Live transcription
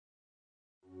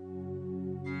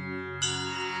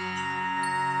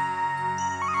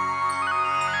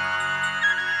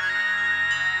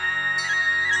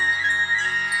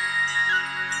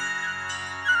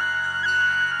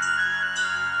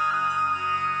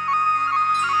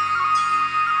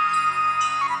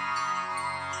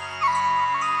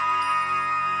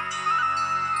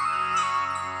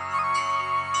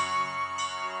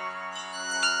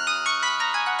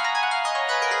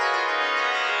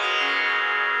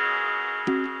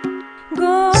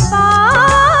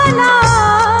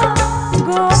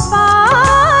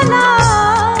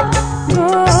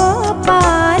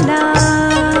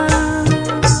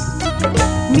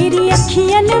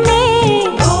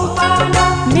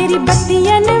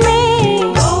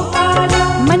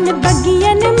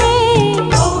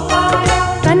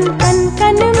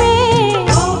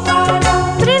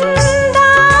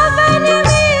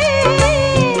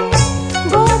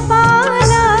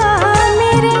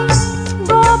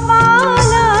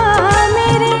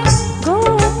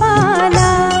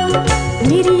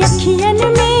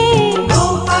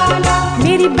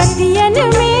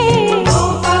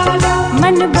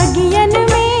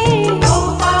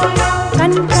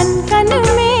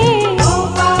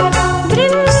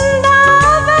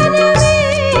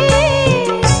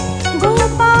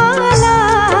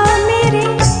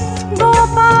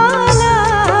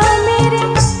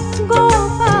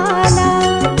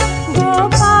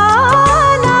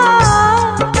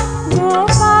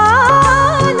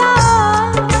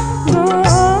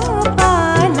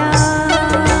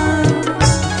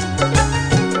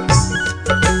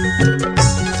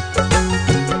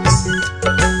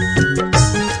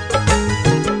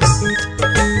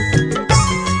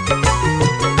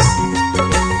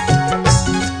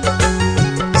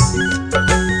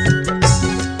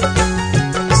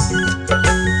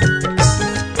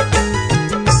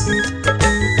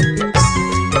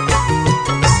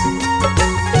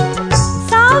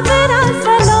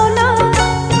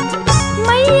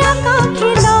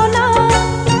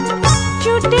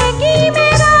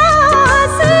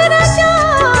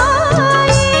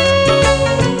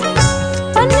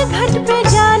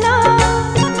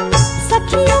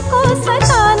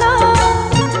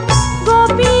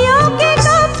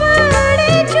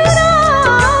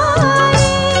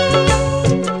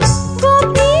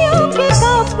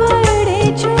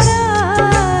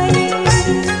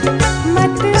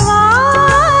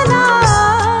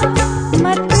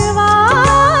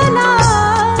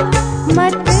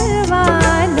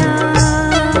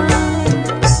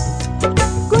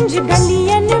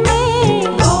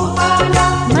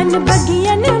वन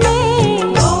बगियन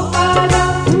में गोपाला,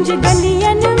 कुंज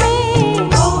गलियन में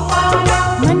गोपाला,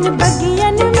 मन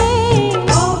बगियन में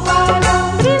गोपाला,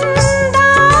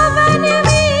 वृंदावन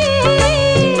में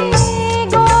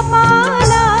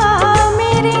गोपाला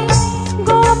मेरे,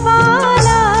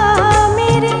 गोपाला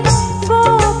मेरे,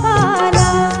 गोपाला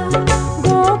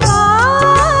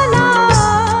गोपाला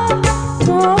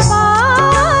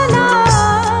गोपाला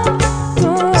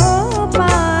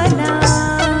गोपाला।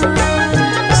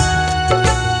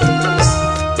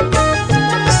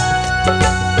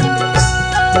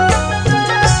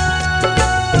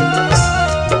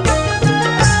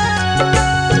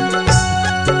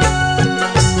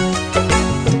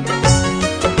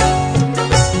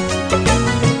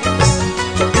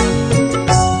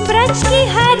 ब्रज की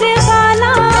हर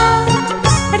बाला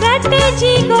रटे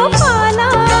जी गोपाला,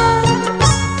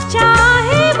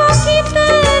 चाहे वो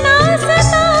कितना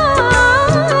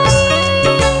सताए,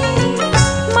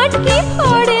 मटकी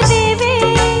फोड़ देवे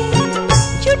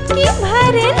चुटकी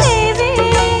भर लेवे,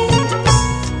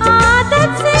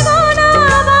 आदत से वो ना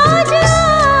बाज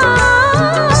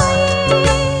आए,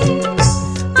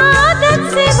 आदत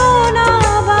से वो ना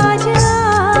बाज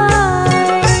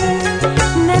आए।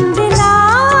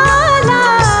 नंदलाला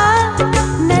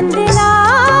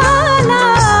नंदलाला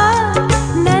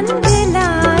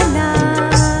नंदलाला,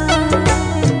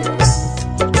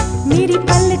 मेरी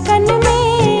पलकन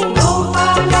में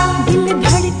गोपाला, दिल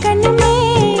धड़कन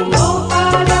में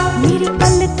गोपाला, मेरी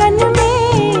पलकन में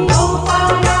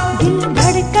गोपाला, दिल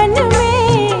धड़कन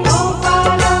में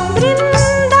गोपाला,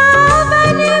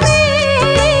 वृंदावन में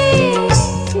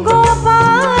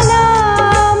गोपाला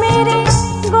मेरे,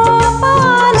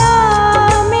 गोपाला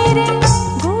मेरे,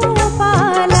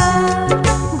 गोपाला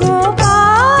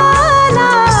गोपाला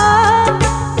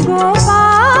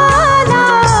गोपाला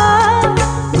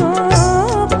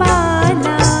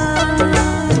गोपाला।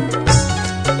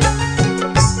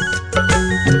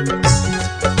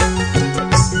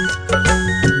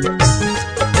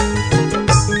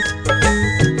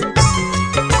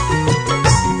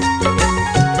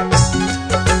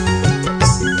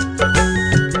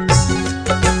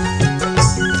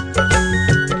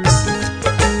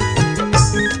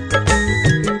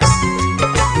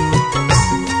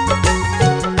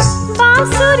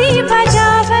 बांसुरी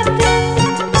बजावत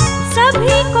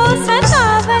सभी को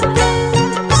सतावत,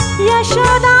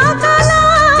 यशोदा का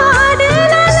लाड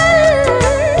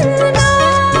ललना,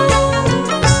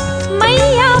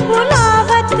 मैया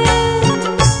बुलावत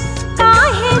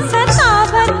काहे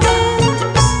सतावत,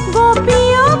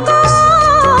 गोपियों को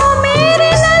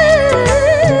मेरे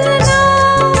ललना,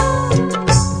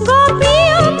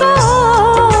 गोपियों को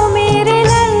मेरे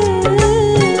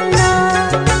ललना।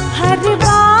 हर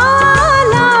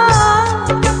बाला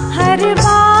हर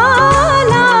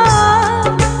बाला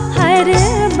हर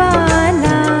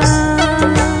बाला,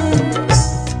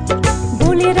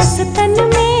 बोले रसतन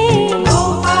में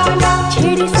गोपाला,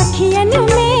 छेड़े सखियन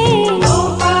में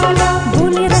गोपाला,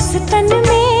 बोले रसतन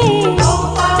में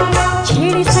गोपाला,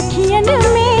 छेड़े सखियन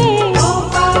में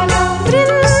गोपाला,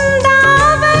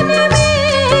 वृंदावन में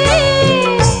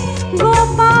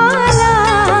गोपाला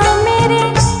मेरे,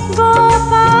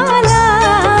 गोपाला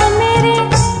मेरे,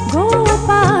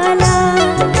 गोपाला,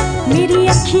 मेरी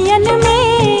अखियन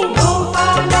में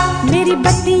गोपाला, मेरी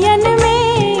बत्ती